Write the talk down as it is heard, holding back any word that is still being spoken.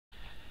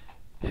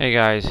Hey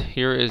guys,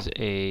 here is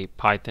a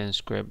Python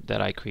script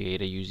that I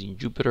created using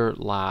Jupyter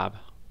Lab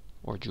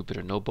or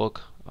Jupyter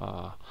Notebook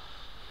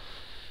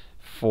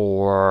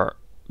for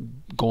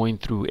going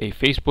through a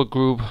Facebook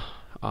group,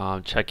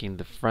 checking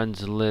the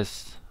friends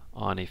list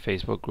on a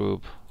Facebook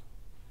group,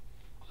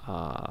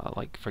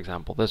 like for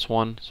example this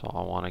one. So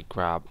I want to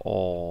grab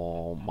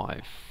all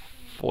my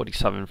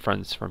 47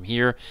 friends from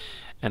here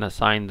and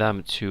assign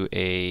them to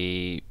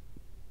a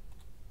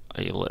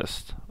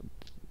list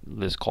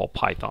called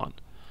Python.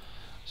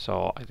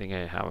 So I think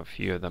I have a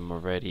few of them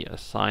already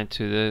assigned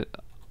to the.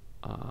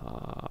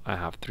 I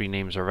have 3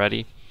 names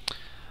already.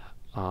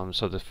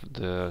 So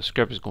the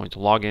script is going to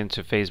log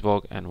into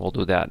Facebook, and we'll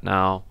do that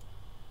now.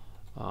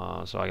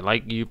 So I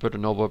like Jupyter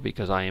Notebook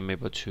because I am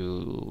able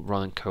to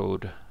run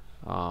code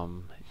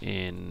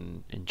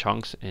in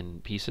chunks,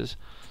 in pieces.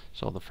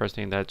 So the first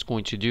thing that it's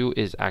going to do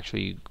is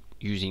actually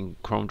using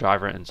Chrome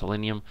driver and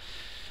Selenium.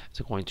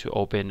 It's going to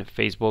open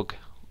Facebook,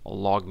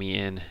 log me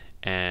in,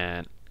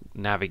 and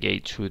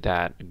navigate to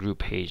that group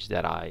page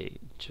that I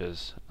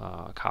just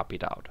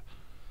copied out.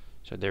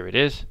 So there it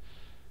is.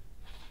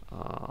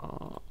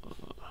 I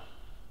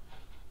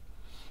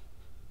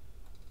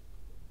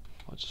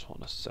just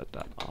want to set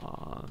that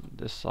on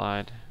this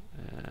side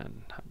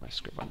and have my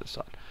script on this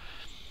side.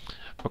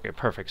 Okay,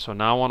 perfect. So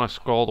now I want to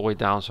scroll all the way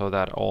down so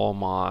that all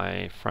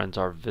my friends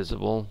are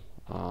visible.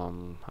 I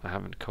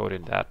haven't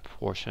coded that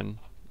portion.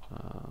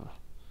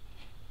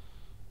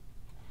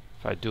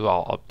 If I do,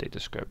 I'll update the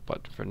script,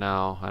 but for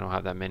now I don't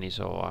have that many,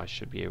 so I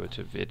should be able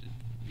to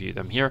view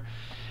them here.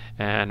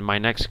 And my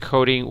next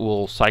coding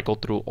will cycle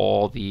through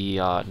all the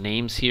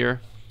names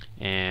here,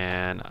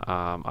 and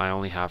I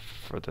only have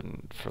for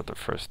the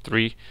first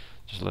 3.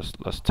 Just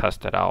let's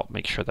test that out,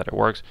 make sure that it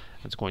works.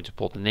 It's going to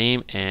pull the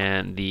name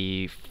and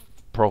the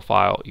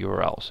profile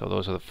URL. So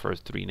those are the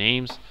first 3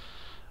 names.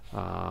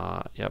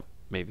 Yep,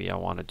 maybe I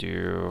want to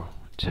do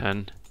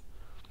 10.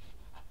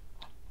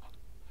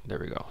 There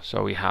we go.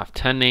 So we have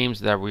 10 names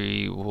that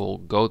we will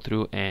go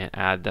through and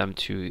add them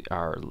to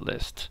our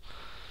list.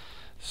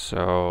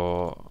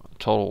 So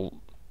total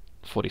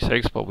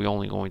 46, but we're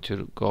only going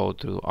to go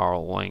through our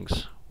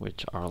links,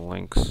 which are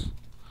links,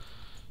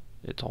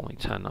 it's only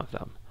 10 of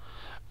them.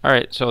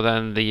 Alright, so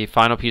then the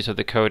final piece of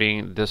the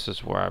coding, this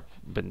is where I've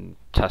been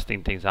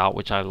testing things out,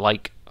 which I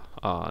like.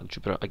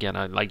 Jupyter, again,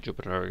 I like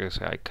Jupyter because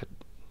I could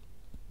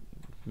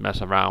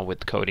mess around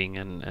with coding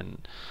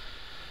and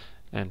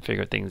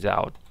figure things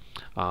out.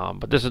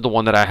 But this is the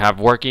one that I have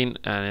working,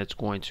 and it's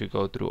going to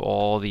go through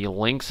all the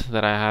links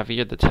that I have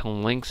here, the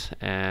 10 links,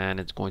 and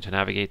it's going to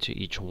navigate to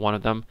each one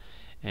of them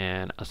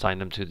and assign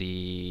them to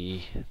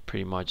the,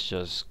 pretty much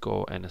just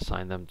go and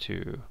assign them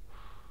to,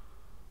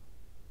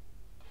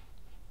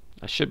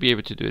 I should be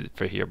able to do it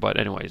for here, but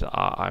anyways,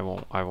 I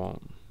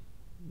won't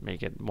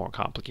make it more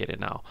complicated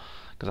now,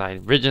 because I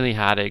originally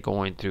had it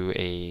going through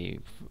a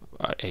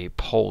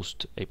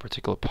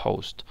particular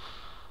post.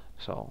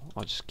 So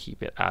I'll just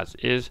keep it as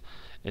is.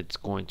 It's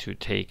going to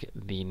take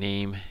the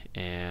name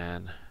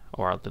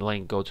or the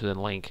link, go to the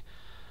link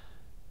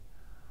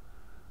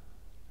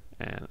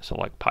and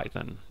select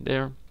Python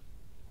there.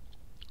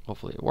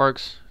 Hopefully it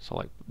works.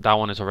 Select that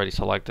one is already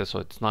selected, so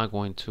it's not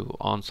going to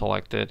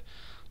unselect it.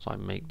 So I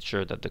make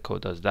sure that the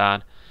code does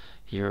that.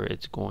 Here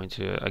it's going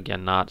to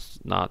again not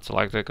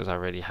selected because I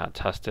already had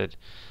tested,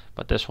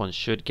 but this one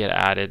should get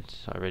added.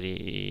 So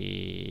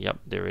yep,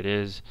 there it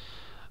is.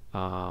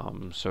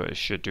 So it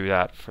should do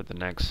that for the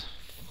next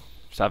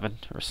 7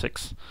 or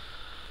 6.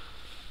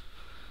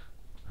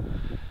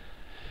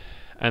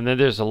 And then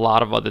there's a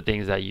lot of other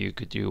things that you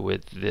could do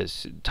with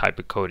this type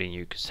of coding.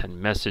 You could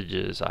send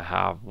messages. I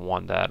have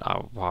one that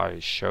I'll probably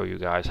show you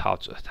guys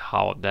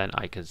how then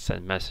I can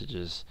send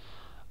messages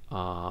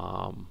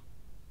to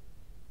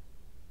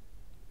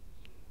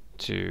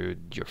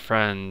your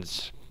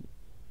friends.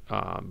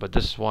 But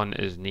this one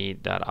is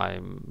neat that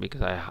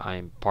because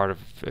I'm part of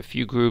a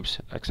few groups,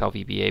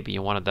 XLVBA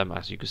being one of them,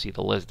 as you can see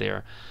the list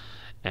there,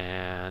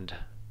 and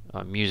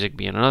music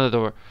being another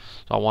door.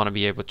 So I want to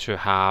be able to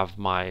have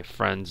my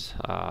friends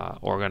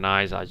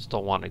organized. I just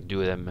don't want to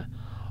do them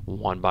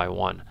one by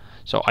one.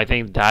 So I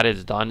think that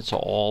is done. So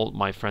all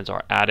my friends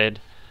are added.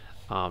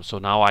 So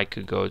now I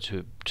could go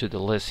to the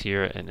list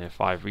here, and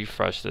if I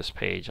refresh this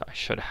page, I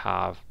should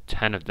have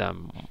 10 of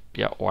them,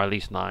 yeah, or at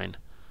least 9.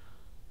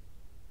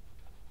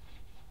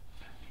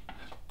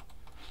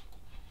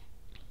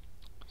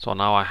 So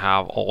now I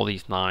have all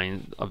these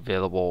 9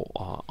 available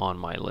on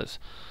my list.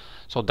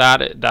 So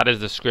that is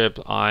the script.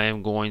 I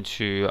am going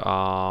to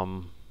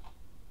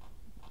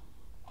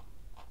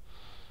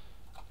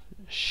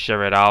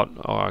share it out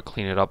or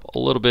clean it up a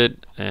little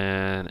bit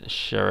and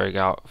share it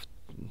out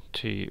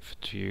to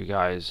you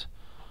guys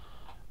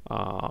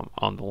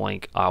on the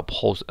link. I'll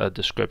post a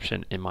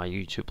description in my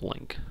YouTube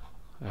link.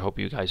 I hope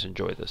you guys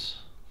enjoy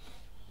this.